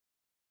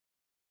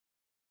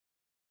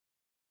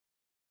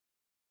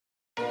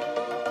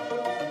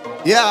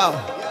Yo.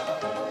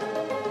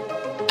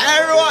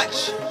 Hey,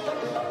 watch.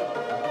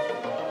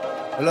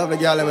 I love the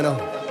girl, let me know.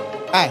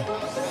 Hey.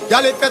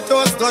 Girl, if your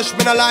toes touch,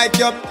 me no like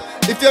you.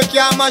 If you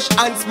can't mash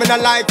hands, me no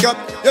like you.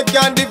 You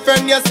can't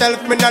defend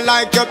yourself, me no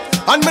like you.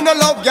 And me no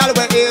love girl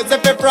with AIDS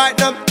if you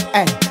frighten them.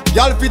 Hey.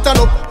 Y'all fit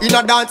on up in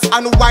a dance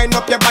and wind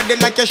up your body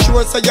like a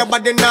show so your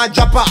body not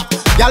drop off.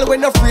 Y'all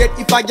when afraid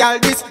if a y'all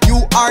this,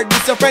 you are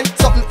this your friend.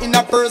 Something in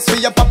a purse for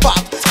your pop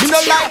up. Me no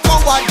like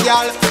forward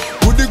y'all.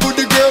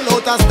 Goody girl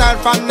out of style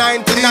from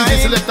 99.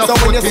 So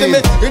when you see me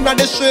in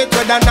the street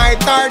whether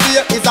night or day,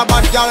 it's a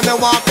bad y'all me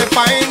want to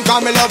find. Cause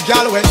me love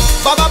y'all with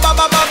ba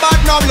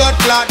no blood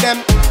clot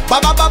them.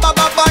 Ba no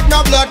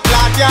blood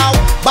clot y'all.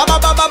 Ba no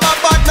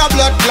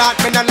blood clot.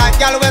 Me no like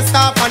y'all with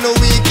stop and no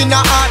weak in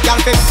the heart y'all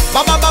fit.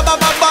 Ba no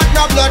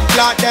blood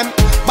clot them.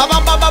 Ba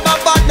no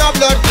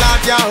blood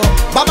clot y'all.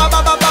 Ba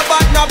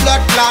no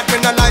blood clot.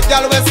 Me no like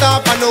y'all with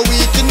stop and no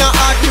weak in the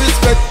heart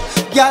respect.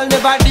 Y'all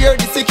never dare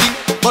this king,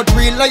 but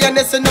real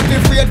lioness enough be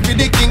afraid for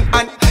the king.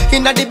 And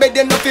inna the bed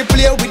enough fi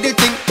play with the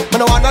thing.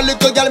 Man I want a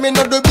little girl, me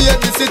not do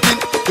baby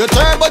sitting. You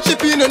try but she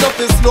feel enough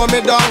to slow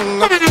me down.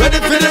 Ready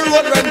for the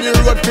road when the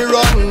road fi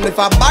run. If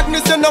a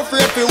badness enough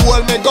afraid fi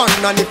hold me gun.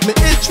 And if me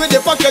itch with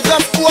the fuck you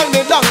just hold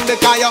me down.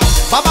 Because you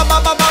bad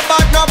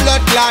no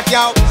blood clot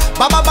yo.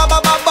 Bad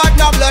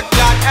no blood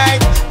clot hey.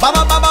 Bad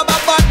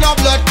no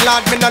blood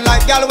clot. Me no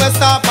like y'all we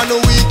stop and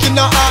no weak in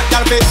the heart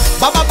y'all fi.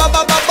 Bad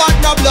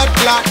no blood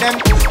clot them.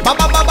 Bad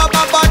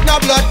no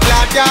blood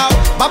clot yo.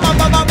 Bad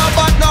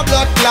no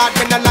blood clot.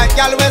 Me no like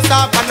y'all we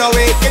stop and no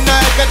weak in the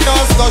heart. Get no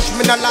slush.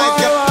 Me no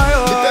like you.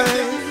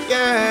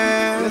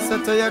 Yeah,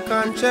 listen to your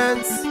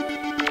conscience.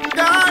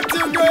 Got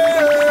to go.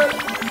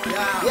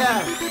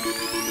 Yeah.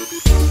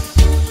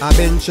 I've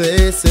been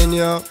chasing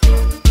you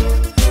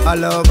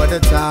all over the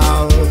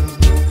town.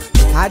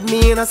 Had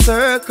me in a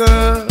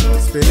circle,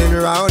 spinning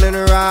round and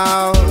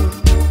around.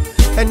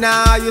 And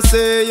now you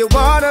say you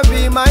wanna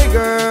be my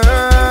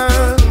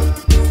girl.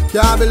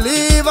 Can't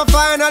believe I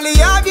finally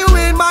have you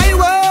in my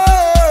world.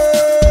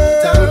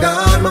 Thank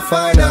God I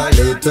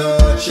finally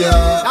touch you.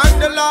 Thank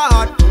the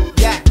Lord.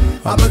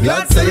 I'm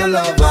glad say you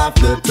love off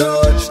the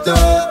touch,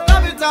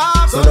 love it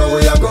up. So now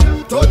we a go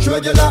touch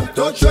regular,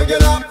 touch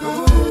regular,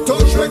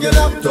 touch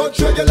regular, touch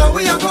regular.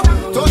 We a go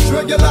touch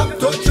regular,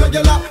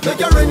 make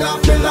you ring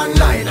off the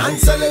landline and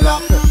cellular.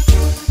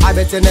 I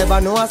bet you never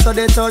know, so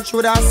the touch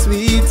would have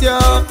sweet you.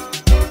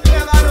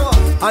 Never know.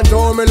 And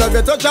told me love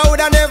your touch, I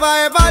would have never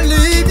ever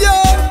leave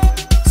you.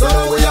 So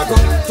now we a go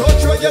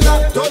touch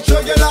regular, touch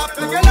regular,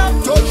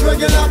 touch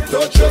regular,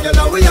 touch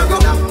regular. We a go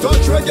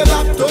touch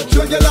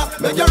regular,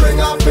 make you ring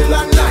off the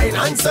landline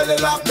and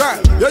cellular.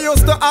 Girl, you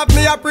used to have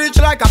me a preach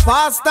like a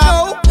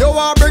pastor. You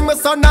want bring my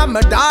son and my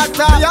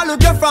daughter. Me a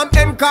look you from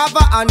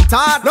Encover and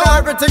Tata. Now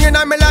everything in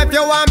my life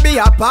you want be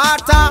a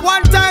part of.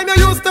 One time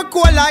you used to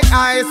cool like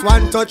ice.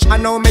 One touch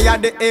and now me a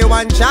the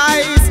A1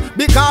 choice.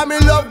 Because me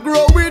love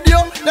grow with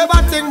you,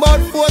 never think about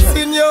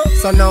forcing you.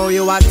 So now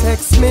you a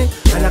text me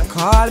and a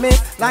call me.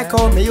 Like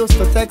how me used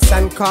to text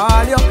and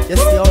call you. You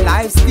see your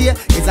life stay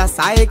is a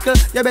cycle.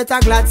 You better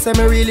glad say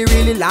me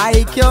really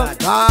like you.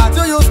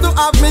 You used to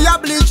have me a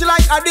bleach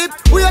like a dip.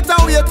 Wait,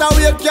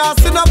 can't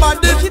see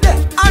nobody.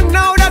 And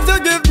now that you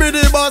give me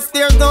the bus,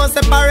 there's no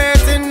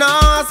separating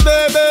us,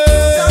 baby.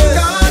 Thank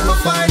God me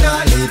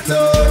finally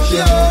touch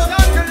you.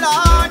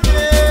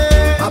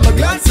 I'm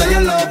glad say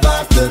you love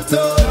after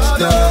touch.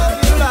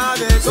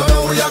 So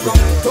now we a go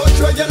touch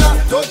regular,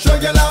 touch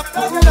regular,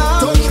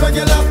 touch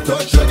regular,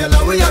 touch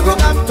regular. We a go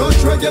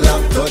touch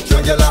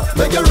regular,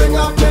 make you ring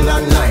off the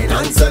landline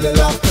and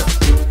cellular.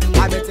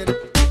 I bet it.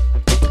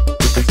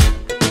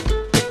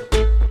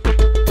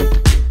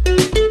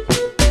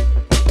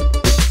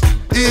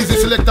 Easy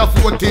Selecta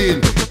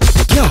Fawteen.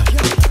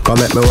 Come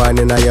make me wine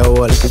in your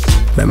hole.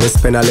 Make me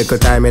spend a little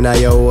time in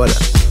your hole.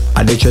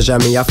 I the treasure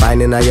me a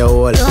find in your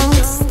hole.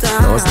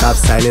 Don't stop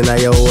signing in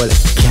your hole.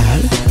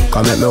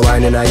 Come make me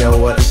wine in your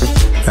hole.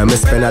 Make me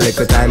spend a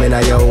little time in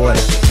your hole.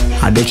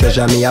 I the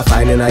treasure me a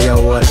find in your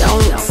hole.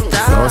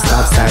 Don't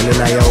stop signing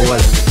in your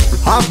hole.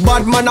 Half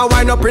bad man a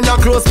wind up in a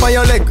close by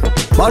your leg.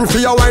 Man for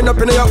you wind up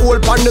in your hole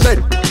pan the bed.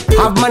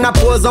 Have man a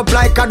pose up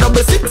like a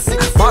 6.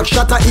 Back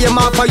shot a aim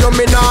off for you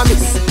me nah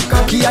miss.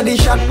 Cocky a the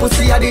shot,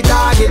 pussy a the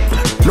target.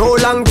 No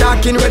long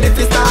talking, ready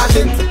for start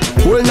it.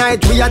 Whole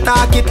night we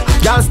attack it.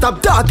 Y'all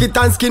stop talk it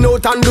and skin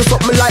out and do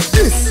something like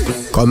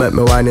this. Come make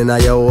me wine in a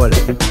your hole.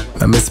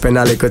 Let me spend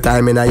a little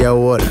time in a your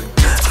hole.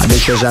 I the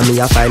treasure me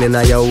a find in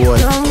a your hole.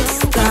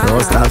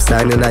 Don't stop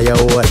signing in your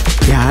hole.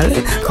 Y'all,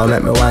 come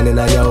make me wine in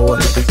a your hole.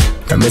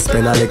 Let me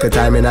spend a little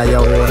time in a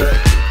your hole.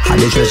 I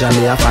the treasure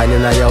me a find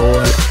in a your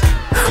hole.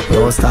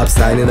 Don't stop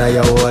signing in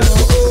your hole.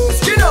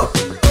 Skin up,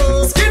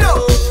 skin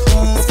up,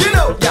 skin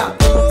up, yeah.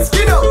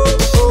 Skin up,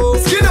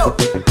 skin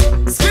up,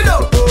 skin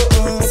up,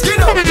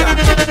 skin up, yeah.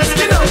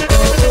 Skin up,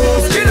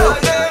 skin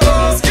up,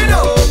 skin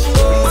up,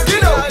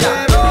 skin up,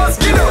 yeah.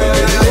 Skin up,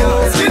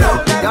 skin up,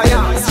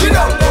 yeah. Skin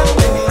up,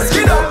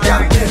 skin up,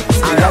 yeah.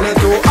 And now we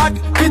too hot,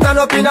 fit on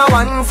up in a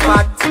one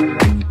spot.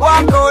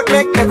 Walk out,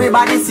 make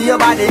everybody see your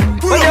body.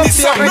 When your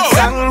favorite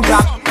song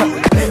drop,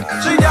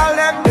 she girl.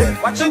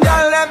 watch you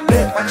girl them,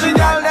 watch you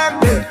girl them,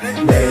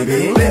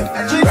 baby,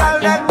 watch you girl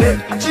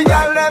them, watch you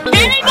girl them,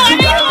 Anybody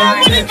want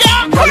me to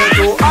jump? girl you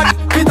too hot,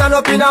 fit on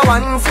up in a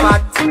one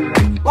spot.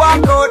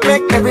 Walk out,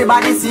 make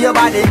everybody see your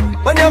body.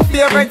 When your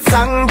favorite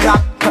song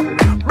drop,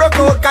 broke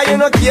out 'cause you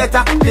no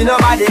cater to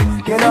nobody.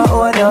 You no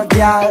own no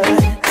girl,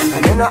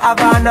 and you no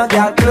have no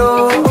girl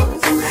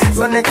clothes.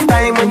 So next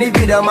time when the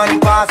video man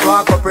pass,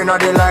 walk up in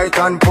the light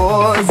and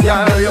pose.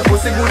 Girl, your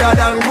pussy gooder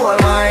than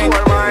gold mine.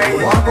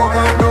 Walk up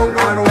and down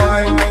and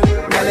wine.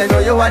 Girl, you know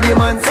you are the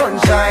man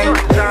sunshine.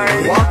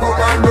 Walk up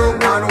and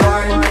down and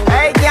wine.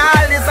 Hey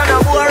girl, this is a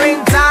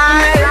boring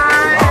time.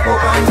 Walk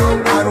up and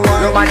down and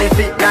wine. Your body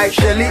fit like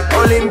Shelly,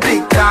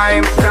 Olympic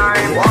time.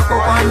 Walk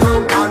up and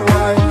down and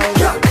wine.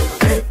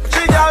 Watch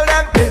you girl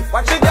them,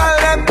 watch you girl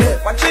them,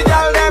 watch you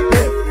girl them.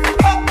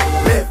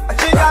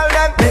 Watch you girl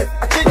them,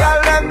 watch you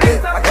girl them.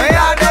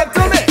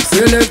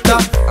 Selecta,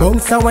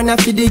 bounce when I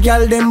feed the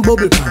girl them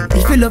bubble pan.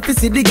 If you love to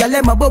see the girl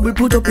them a bubble,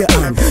 put up your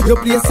hand. You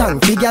play a song,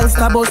 the girl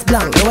star bus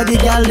blank. Now the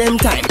girl them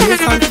time, play a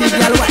song, the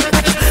girl white.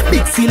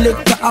 Big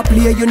selector a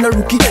player, you no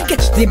rookie.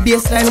 Catch the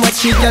baseline,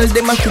 watch the girl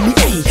them a should be.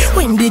 Hey,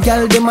 when the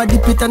girl them a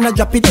dip it and a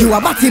drop it, you a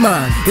batty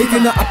man. If you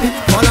not happy,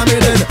 follow me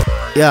then.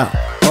 Yeah,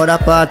 other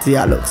party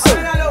I look so.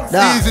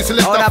 Easy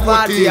Selecta Other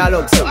party I 14.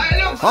 look so.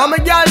 How my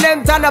girl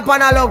them turn up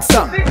and I look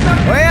so.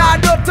 What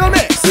you do to me?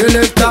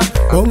 Selecta,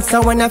 bounce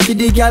when I feed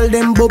the girl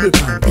them bubble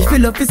pan. If you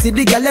love to see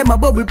the girl them a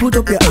bubble, put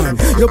up your hand.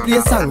 You play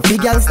a song, the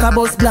girl star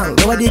bus blank.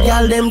 Now the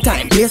girl them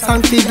time, play a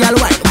song, the girl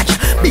white. Watch,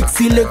 big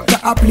selector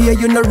a player,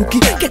 you no rookie.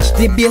 Catch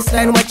the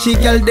baseline, watch the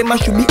girl them a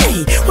should be.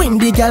 Hey, when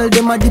the girl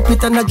them a dip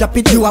it and a drop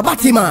it, you a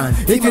batty man.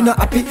 If you not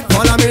happy,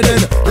 follow me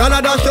then. Y'all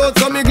a dash out,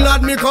 so me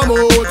glad me come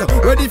out.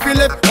 Ready for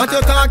left, what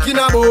you talking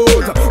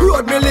about?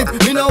 Road me live,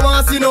 me no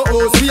want see no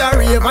house. We a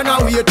rave and a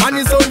wait, and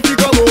the sun fi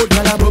come out.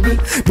 Gyal a bubble,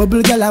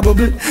 bubble gyal a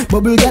bubble,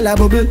 bubble gyal a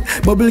bubble,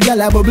 bubble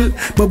gyal a bubble,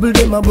 bubble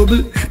dem a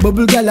bubble,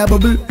 bubble gyal a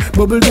bubble,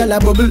 bubble gyal a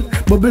bubble,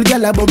 bubble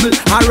gyal a bubble.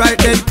 Alright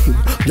then,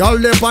 y'all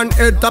left on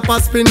head top a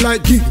spin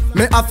like gig.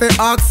 Me have to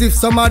ask if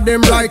some of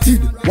them right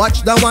it.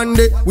 Watch the one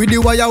day with the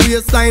wire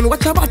waistline.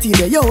 Watch your body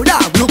there, yo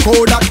dog. Look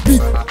how that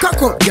big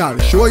cock up, y'all.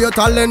 Show your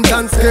talent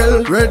and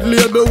skill. Red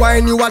label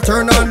wine, you a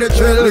turn on the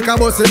trail. Like a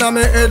bus inna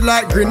me head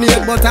like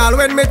grenade, but all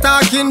when me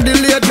talking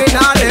delayed me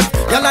not left.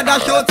 Y'all a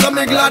dash out, so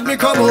me glad me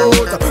come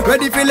out.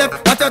 Ready for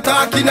left, what you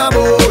talking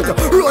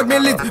about? Road me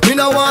lit, me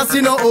no want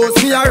see no house.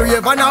 Me a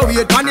rave and a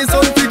wait, and the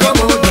sun fi come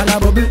out. Gyal a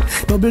bubble,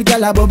 bubble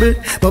gyal a bubble,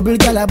 bubble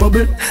gyal a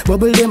bubble,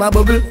 bubble dem a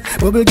bubble,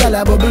 bubble gyal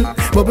a bubble,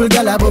 bubble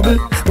gyal a bubble,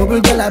 bubble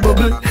gyal a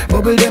bubble,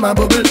 bubble dem a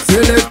bubble.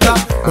 Selecta,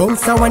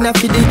 bounce when I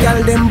feed the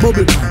gyal them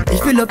bubble.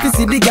 If you love to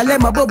see the gyal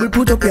them a bubble,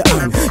 put up your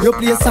hand. You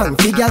play a song,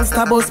 the gyal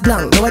star bus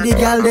blank. Now the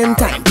gyal them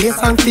time, play a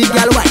song, the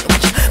gyal white.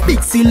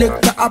 Big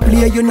selector a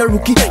player, you no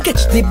rookie.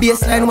 Catch the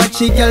baseline, watch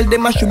the girl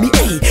them a should be.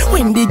 Hey,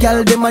 when the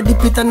girl them a dip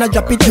it and a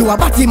drop it, you a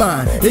batty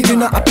man. If you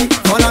not happy,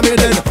 follow me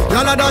then.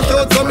 Y'all a dash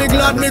out, so me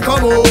glad me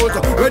come out.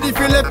 Ready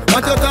for left,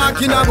 what you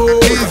talking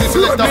about? Easy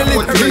Selecta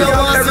Me no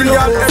want see no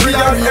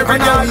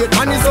Fawteen.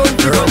 and the sun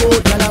to come out.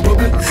 Gyal a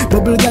bubble,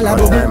 bubble gyal a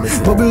bubble,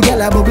 bubble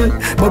gyal a bubble,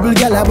 bubble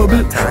gyal a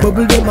bubble,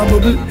 bubble dem a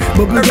bubble,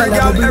 bubble gyal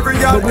a bubble,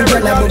 bubble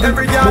gyal a bubble,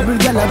 bubble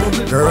gyal a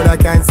bubble. Girl, I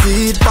can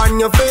see it on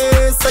your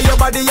face, so your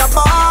body a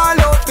ball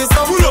out.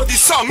 Pull up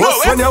this song, no,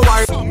 When you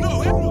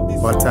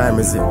wine. What time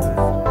is it?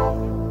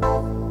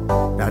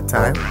 That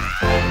time?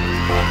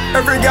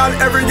 Every girl,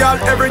 every girl,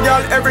 every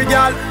girl, every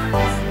girl.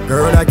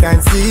 Girl, I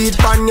can see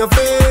it on your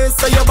face,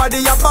 so your body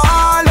a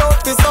ball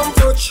out with some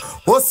touch.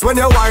 What's when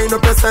you wind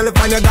up yourself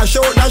and you dash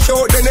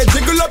out, then you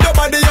jiggle up your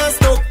body and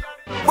stuff.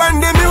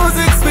 When the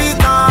music sweet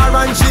her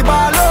and she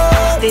ball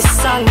out. This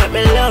song make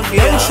me love you.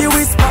 Then she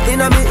whisper in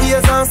my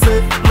ears and say,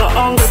 me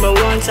hungry, me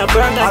want a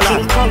Burger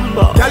King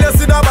combo. Girl, you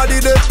see that body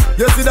there,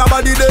 you see that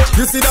body there,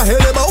 you see that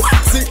hell about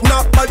what's it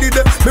not body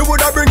there. Me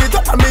woulda bring it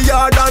up on me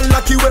yard and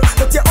lock you way.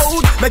 Let you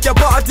out, make your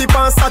party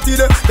on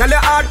Saturday. Girl,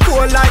 you hard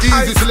cold like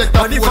Easy ice.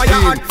 Selecta And if I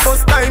hot 14.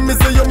 first time, me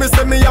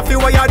say me have to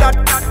wire that.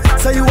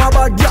 Say you a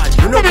bad girl,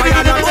 you know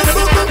fire that.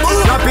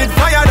 Rapid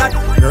fire that.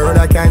 Girl,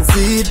 I can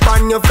see it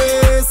on your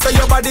face, so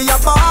your body a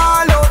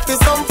ball out with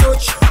some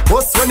touch.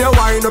 What's when you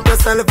wind up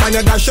yourself and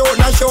you dash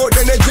out,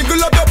 then you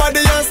jiggle up your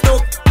body and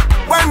stuff.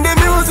 When the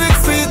music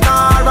sweet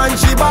her and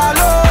she ball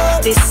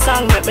out. This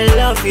song make me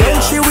love you.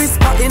 Then she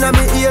whisper in my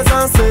ears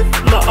and say,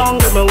 me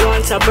hungry, me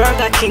want a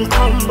Burger King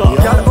combo.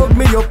 y'all hug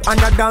me up and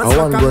a dance. I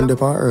want gun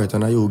up on earth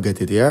and you get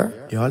it, yeah?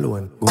 You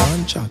alone. Go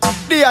on chat.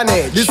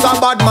 DNA, this a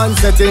bad man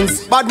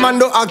settings. Bad man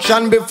do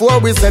action before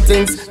we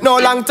settings. No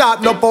long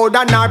talk, no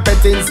powder, nor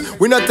pettings.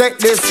 We no take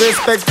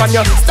disrespect from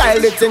your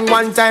style the thing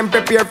one time,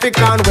 prepare for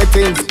clown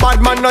wettings.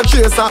 Bad man no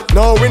chaser,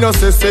 no we no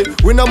sissy.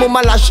 We no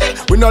mama lashy,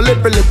 we no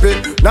lippy.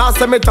 Now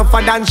say me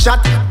tougher than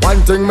shot.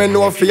 One thing me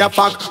know for your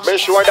pack, make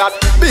sure that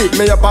beat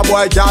me up a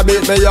boy, can't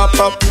beat me up.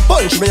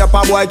 Punch me up,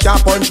 a boy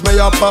can't punch me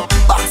up.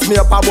 Box me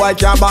up, a boy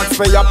can't box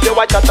me up. You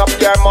watch chat up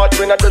your mouth,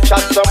 we not do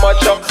chat so much.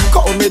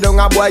 Call me down,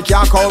 a boy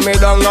can't call me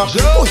down.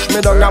 Push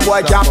me down, a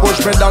boy can't push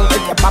me down.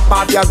 If you pop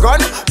off your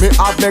gun, me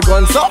have me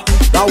gun so.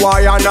 That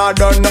why you not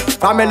done.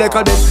 From me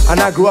little bit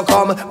and I grow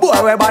come. Boy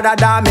we better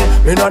than me.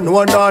 Me not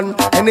know none.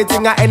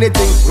 Anything or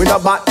anything, we not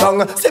back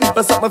down.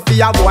 Simple something for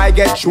your boy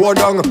get show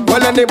down.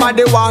 Well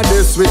anybody want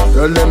this with,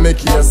 girl let me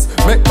kiss.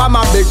 Make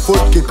mama big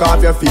foot kick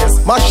off your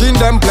face. Machine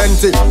them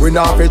plenty, we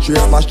not fi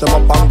trace. Mash them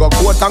up and go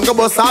coat and go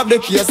bust off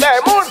the case. Hey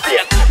moon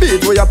face.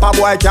 Beat we up a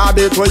boy can't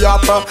beat we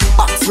up.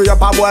 Box we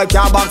up a boy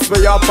can't box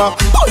we up.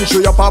 Punch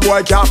we up a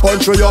boy can't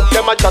punch we up.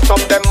 Them a chat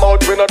up them mouth,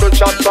 we not do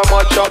chat so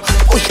much.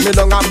 Push me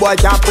down a boy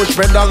can't push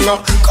me down.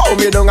 Call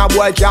me down a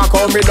boy can't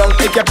call me down.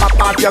 If you pop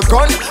off your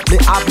gun, me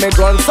have me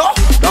gun so.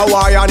 Now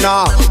why you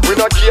now? We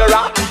not care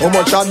how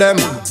much of them,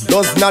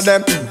 dozen of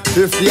them,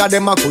 50 of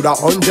them, I coulda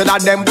 100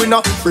 of them. We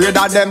not afraid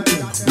of them,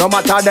 no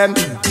matter them.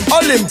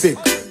 Olympic.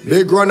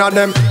 Big run of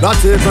them, not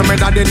even me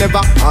that they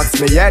never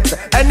ask me yet.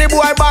 Any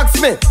boy box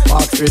me,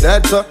 box me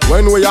that.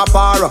 When we a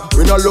par,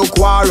 we no look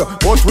war,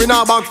 but we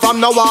not back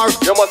from no war.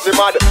 You must be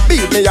mad.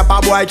 Beat me up,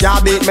 a boy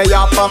can't beat me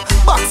up.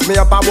 Box me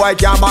up, a boy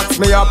can't box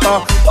me up.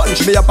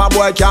 Punch me up, a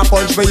boy can't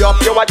punch me up.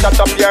 You a chat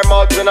up your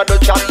mouth, we not do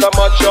chat so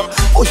much.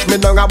 Push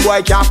me down, a boy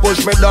can't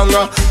push me down.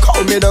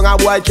 Call me down, a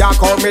boy can't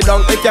call me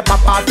down. If you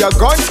pop off your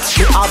gun,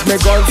 me have me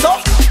gun so.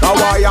 Now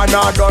why you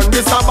not done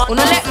this about?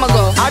 Uno let me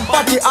go.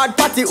 Hard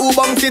party, who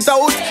bounce it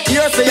out?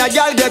 Here say a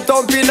girl get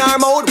thump in her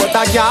mouth, but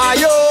I can't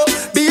yo.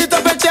 Beat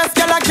up your chest,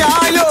 girl I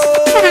can't yo.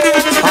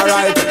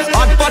 Alright,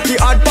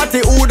 hard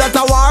party, who that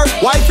a war?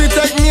 Wife you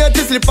take me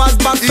to slippers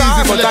back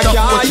star, but I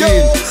can't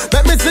yo.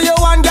 Let me see you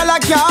one girl I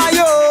can't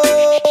yo.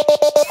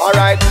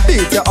 Alright,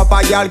 beat you up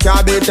a girl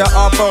can't beat you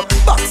up.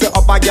 Box you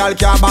up a girl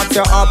can't box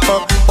you up.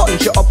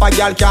 Punch you up a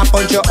girl can't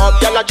punch you up.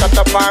 Girl a chat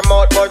up her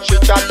mouth, but she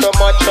chat too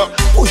much.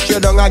 Push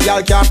you down a girl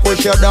can't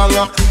push you down.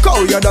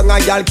 Cow you down a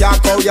girl can't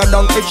cow you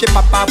down. If she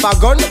pop off a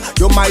gun,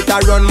 you might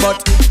a run, but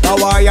now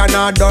why you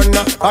not done?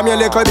 From your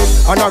little bit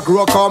and I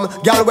grow come.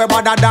 Girl we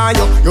better than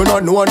you, you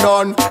not know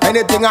none.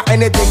 Anything or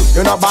anything,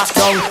 you not back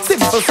down.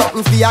 Simple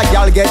something for your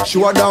girl get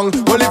show down.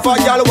 Well if a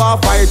girl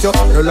want fight you,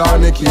 you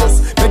learn me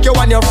case. Make you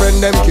and your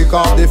friend them kick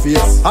off the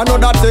face. I know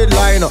that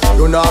headline,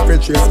 you not have to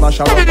chase. Mash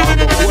her up and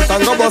go coat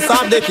and go bust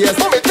off the case.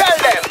 So me tell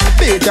them,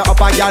 beat you up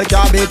a girl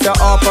can't beat you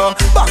up.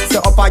 Box you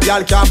up a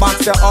girl can't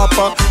box you up.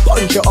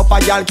 Punch you up a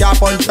girl can't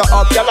punch you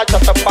up. Girl a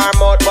chat up her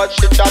mouth but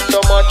she chat too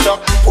much.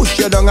 Push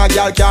you down a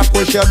girl can't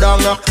push you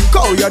down.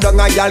 Cow you down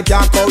a girl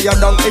can't cow you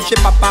down. If she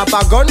pop off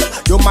a gun,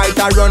 you might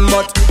a run,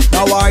 but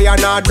now why you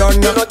not done?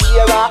 You no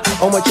care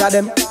how much of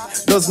them,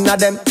 dozen of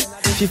them,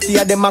 50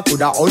 of them, I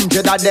coulda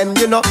 100 of them.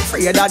 You not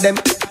afraid of them,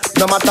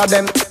 no matter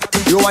them.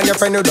 You and your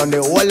friend, you done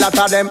the whole lot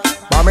of them.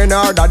 But me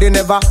know that they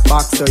never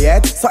box you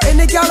yet. So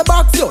any girl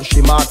box you,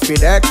 she mark for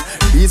deck.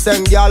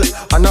 Decent girl,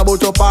 and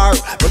about to par.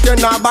 But you're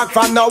not back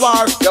from the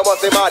war. You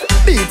must be mad.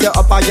 Beat you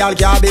up, a girl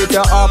can't beat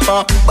you up.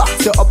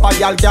 Box you up, a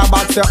girl can't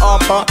box you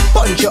up.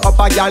 Punch you up,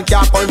 a girl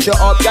can't punch you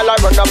up. Girl I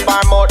run up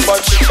her mouth,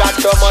 but she got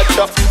too much.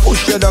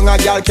 Push you down, a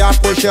girl can't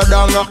push you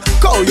down.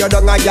 Cow you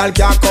down, a girl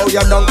can't cow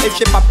you down. If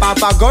she pop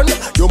off a gun,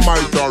 you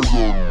might run.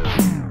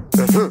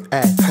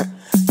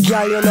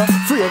 Girl, you know,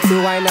 free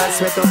to wine and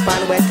sweat up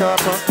and wet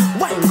up.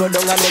 Wine go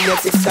down and then your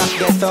TikTok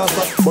get up.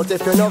 But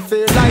if you don't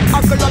feel like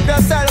huckle up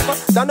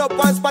yourself, stand up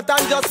one spot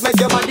and just make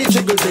your body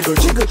jiggle, jiggle,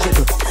 jiggle,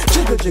 jiggle,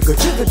 jiggle, jiggle,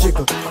 jiggle,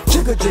 jiggle,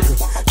 jiggle, jiggle,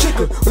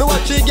 jiggle. You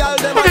watch the girl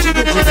them a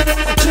jiggle, jiggle,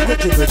 jiggle,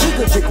 jiggle,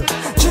 jiggle,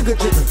 jiggle,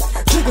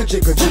 jiggle,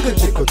 jiggle, jiggle,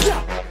 jiggle,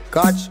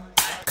 jiggle.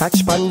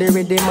 Catch pandy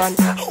with the man.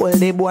 Hold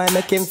the boy,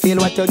 make him feel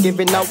what you're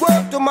giving. Now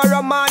work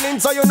tomorrow morning,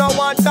 so you know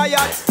want tired.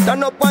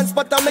 Stand up one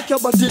spot and make your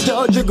body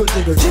jiggle, jiggle,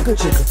 jiggle, jiggle,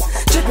 jiggle,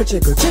 jiggle,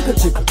 jiggle, jiggle,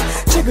 jiggle,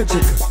 jiggle,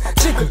 jiggle,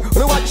 jiggle. When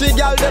you watch the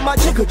girl, them a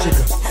jiggle,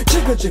 jiggle,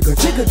 jiggle, jiggle,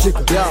 jiggle,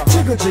 jiggle,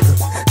 jiggle, jiggle,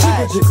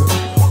 jiggle, jiggle.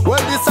 Well,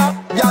 this a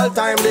girl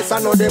time, this a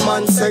no the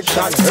man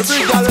section.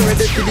 Every girl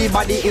ready for the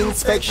body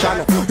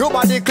inspection. Your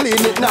body clean,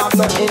 it not have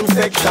no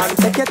infection.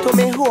 Take it to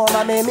me home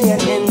and make me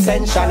an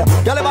intention.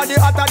 Girl, body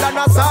hotter than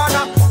a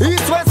sauna.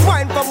 East west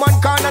wine from one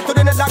corner to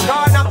the other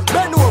corner.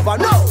 Bend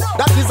over, no,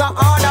 that is a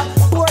order.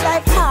 Poor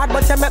life hard,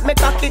 but you make me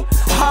cocky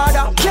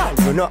harder. Girl,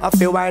 you know if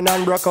you wine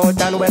and broke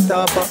out and wet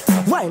up.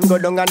 Wine go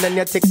down and then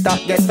your TikTok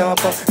get up.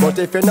 But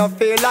if you not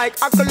feel like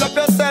huckle up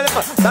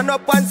yourself, stand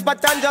up one spot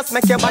and just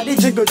make your body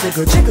jiggle,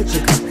 jiggle, jiggle,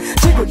 jiggle,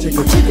 jiggle,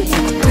 jiggle, jiggle, jiggle,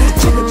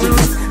 jiggle, jiggle.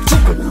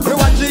 You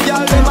watch the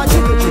girl, them a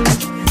jiggle, jiggle,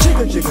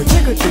 jiggle, jiggle,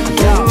 jiggle, jiggle,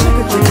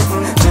 jiggle,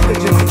 jiggle,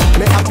 jiggle.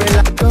 Me I feel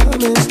like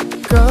coming,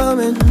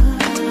 coming,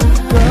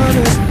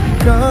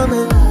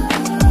 coming,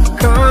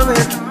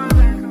 coming.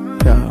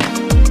 Yeah.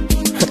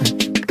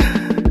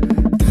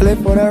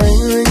 Telephone a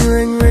ring,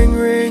 ring, ring,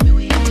 ring,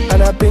 ring,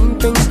 and a ping,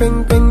 ping,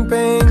 ping, ping,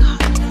 ping.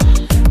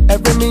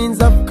 Every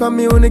means of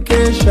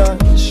communication,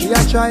 she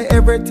a try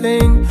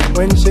everything.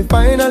 When she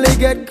finally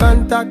get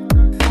contact,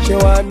 she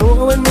wanna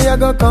know when me a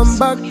go come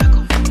back.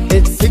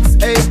 It's 6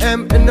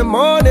 a.m. in the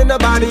morning, the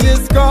body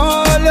is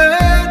calling,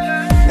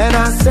 and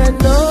I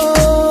said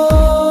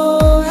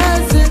no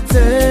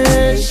hesitation.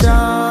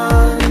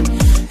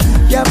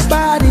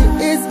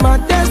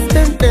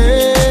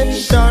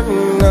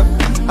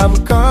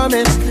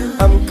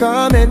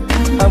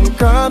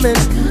 coming,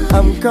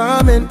 I'm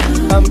coming,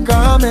 I'm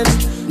coming,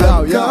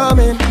 I'm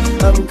coming,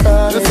 I'm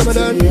coming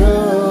to you.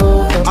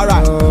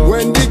 Alright,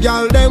 when the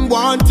girl them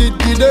want it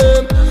to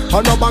them,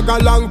 and no bag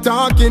a long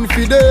talking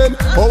for them.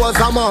 Hours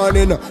a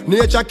morning,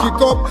 nature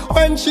kick up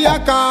when she a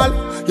call.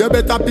 You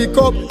better pick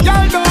up.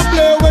 Girl, don't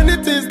play when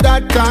it is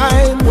that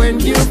time. When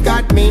you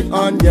got me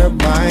on your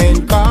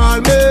mind,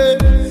 call me,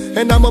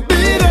 and I'ma be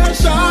there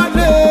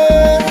shortly.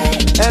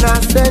 And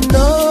I said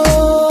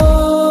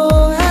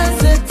no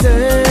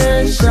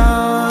hesitation.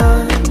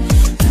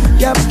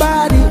 Your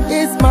body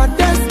is my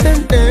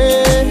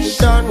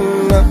destination.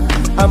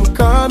 I'm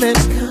coming,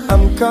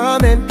 I'm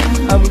coming,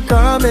 I'm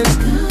coming,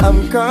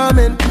 I'm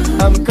coming,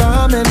 I'm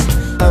coming,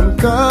 I'm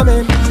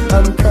coming,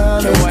 I'm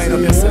coming. You wind up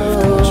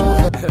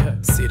yourself.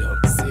 Sit down,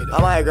 sit down. How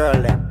my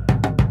girl then?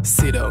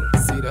 Sit down,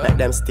 sit down. Let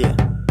them stay.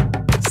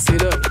 Sit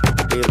down.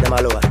 Leave them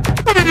alone.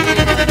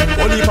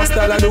 One heap of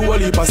style I do, one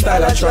heap of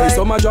style I try.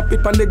 Some a drop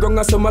it on the ground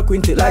and some a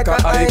quint it like a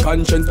eye.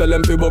 Konshens tell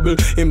them fi bubble,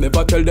 him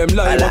never tell them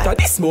lie. But a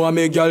this more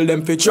make y'all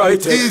them fi try.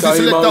 Take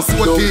time and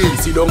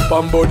sit down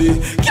pan body.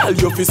 Girl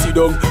you fi sit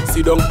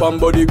down pan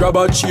body. Grab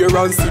a chair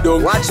and sit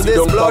down. Watch sit this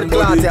down blood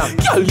clot, yeah.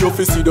 Girl you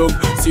fi sit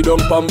down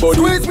pan body.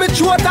 Squeeze me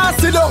throat and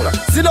sit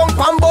down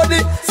pan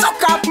body.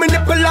 Suck up me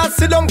nipple and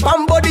sit down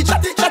pan body.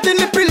 Chatty chatty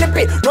lippy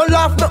lippy, no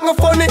laugh nothing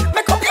funny.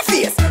 Make up your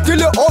face till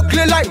you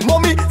ugly like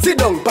mommy. Sit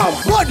down pan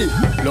body.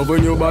 Love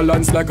when you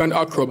balance like an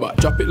acrobat.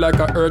 Drop it like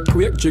an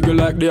earthquake, jiggle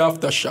like the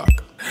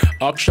aftershock.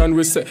 Action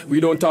we say, we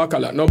don't talk a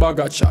lot, no bag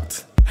of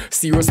chat.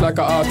 Serious like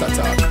a heart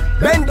attack.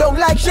 Bend down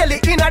like Shelly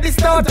in a the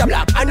starter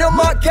block. And your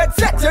mark get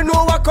set, you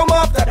know what come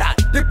after that.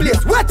 The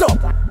place wet up,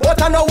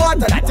 but I know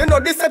water that. You know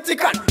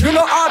Decepticon, you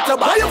know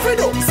Autobot. How you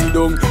feel do?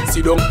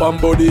 Sit down pan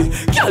body.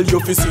 Girl you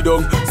fi sit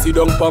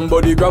down pan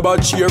body. Grab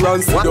a chair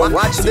and sit down.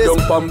 Sit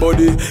down pan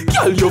body.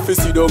 Girl you fi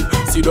sit down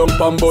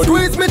pan body.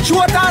 Squeeze me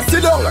throat and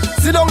sit down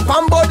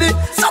pan body.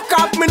 Suck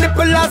up me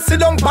nipple and sit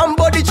down pan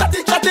body.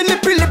 Chatty chatty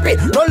lippy lippy,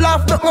 no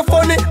laugh nothing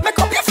funny. Make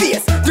up your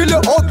face till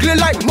you ugly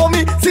like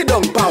mommy. Sit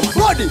down pan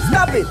body.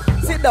 Stop it,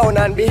 sit down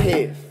and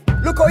behave.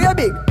 Look how you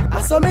big,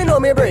 and so me know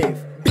me brave.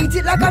 Beat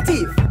it like a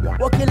thief,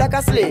 walk it like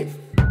a slave.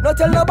 No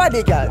tell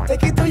nobody, girl,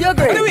 take it to your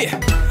grave. Anyway,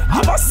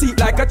 have a seat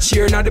like a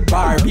chair in the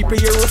bar. People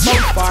here with some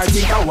far,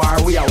 think a war,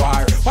 we a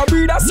war. My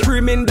breeder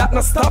screaming that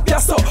no stop ya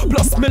so.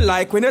 Plus me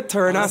like when you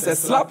turn and say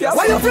slap ya so.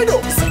 What you fi do?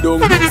 Sit down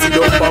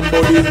pan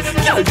body.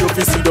 Girl you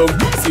fi sit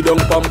down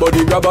pan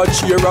body. Grab a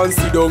chair and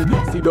sit down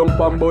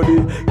pan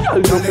body.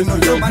 Girl you fi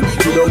sit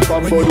down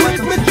pan body.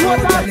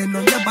 Girl, you know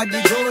your body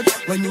good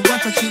when you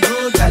want to cheat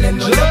good. Girl, you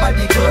know your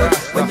body good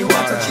when you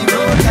want to cheat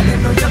good. Girl, you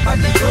know your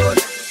body good.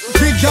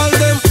 Big girl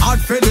them hot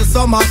for the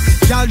summer.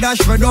 Girl dash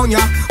for down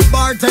ya.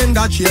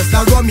 Bartender chase the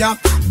rum ya.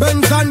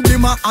 Benz and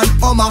Bimmer and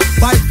Hummer.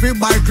 Bike free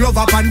bike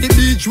love up on the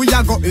beach. We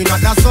a go in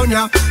at the sun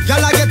ya. Girl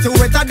I get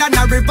wetter than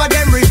a river.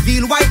 Them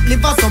reveal white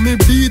liver. So me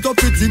beat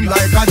up it in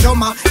like a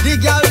drummer. The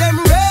girl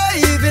them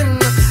raving.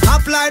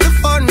 Apply the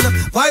fun.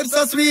 Vibes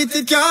so sweet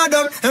it can't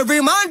done. Every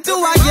man to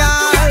a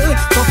girl.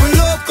 Couple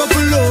up,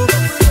 couple up.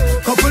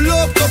 Couple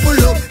up, couple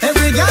up.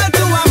 Every girl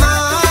to a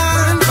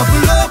man.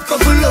 Couple up,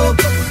 couple up.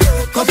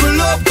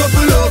 Couple up,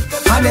 couple up.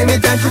 And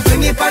anytime she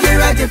fling it on the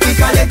right, you pick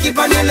her leg, keep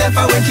on your left.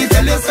 And when she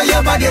tell you so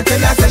your body, tell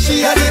her say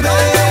she a the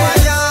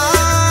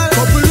best.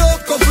 Couple up,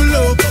 couple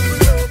up.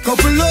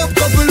 Couple up,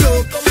 couple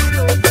up.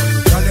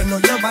 Girl, you know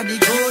your body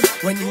good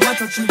when you want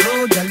to touch the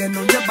road. Girl, you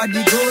know your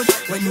body good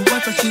when you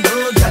want to touch the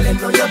road. Girl, you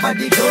know your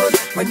body good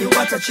when you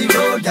want to touch the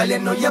road. Girl, you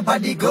know your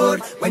body good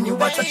when you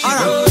want to touch the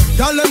road.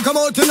 Girl, them come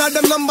out in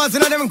them numbers,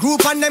 in them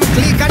group, and them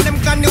clique, and them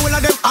candy, all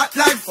of them hot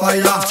like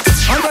fire.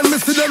 And when me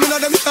see them in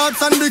them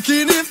shorts and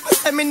bikinis,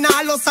 say me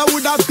nah lost, I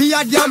woulda be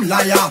a damn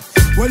liar.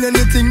 When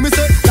anything me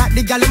say, that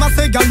the gal them a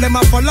say, gal them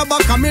a follow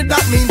back, and me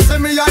that means say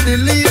me a the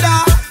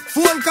leader.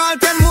 Phone call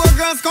 10 more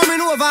girls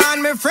coming over,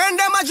 and my friend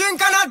them a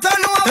drink and a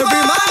turn over. Every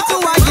man to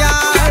a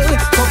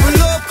gal, couple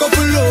up,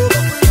 couple up,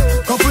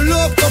 couple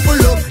up,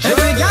 couple up.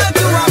 Every gal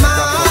to a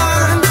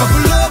man,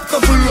 couple up,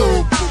 couple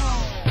up.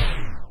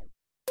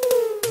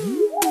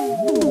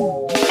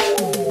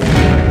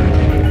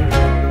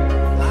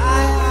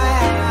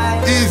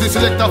 Easy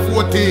Selecta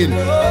Fawteen.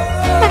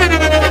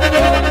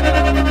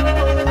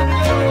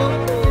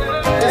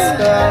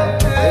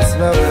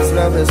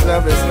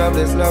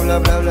 It's love,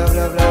 love.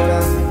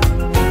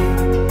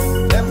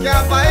 Them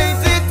can't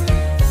fight it.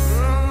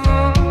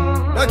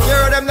 Not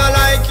care them not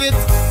like it.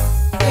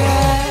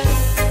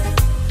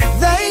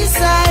 They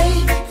say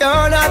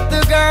you're not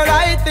the girl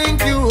I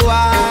think you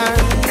are.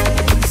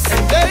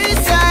 And they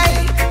say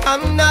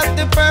I'm not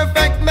the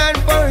perfect man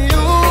for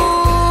you.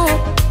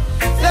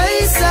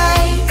 They say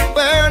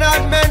we're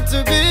not meant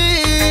to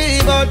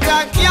be, but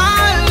I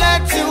can't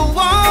let you,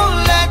 won't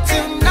let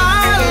you,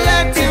 not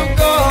let you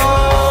go.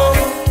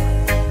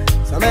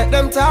 So make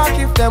them talk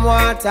if them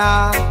want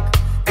talk.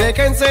 They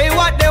can say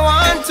what they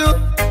want to,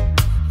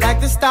 like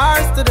the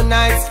stars to the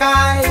night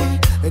sky.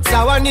 It's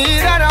how I need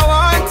and I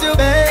want you.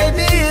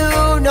 Baby,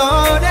 you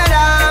know that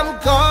I'm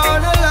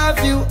gonna love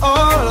you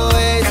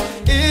always.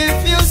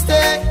 If you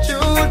stay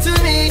true to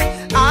me,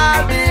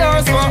 I'll be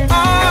yours for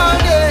all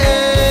day.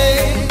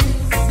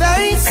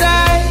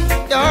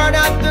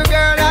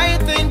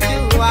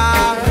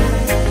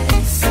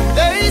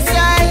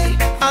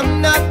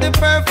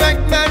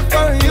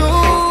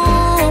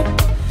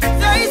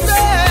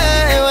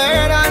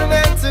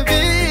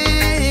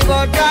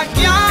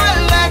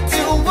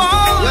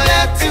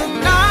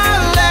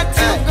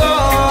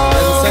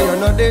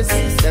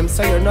 this. Them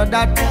say you're not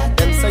that,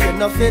 them say you're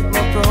not fit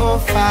my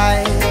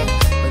profile.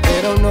 But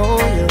they don't know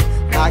you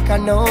like I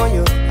know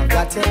you. I've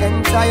got your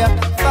entire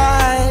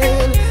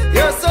file.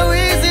 You're so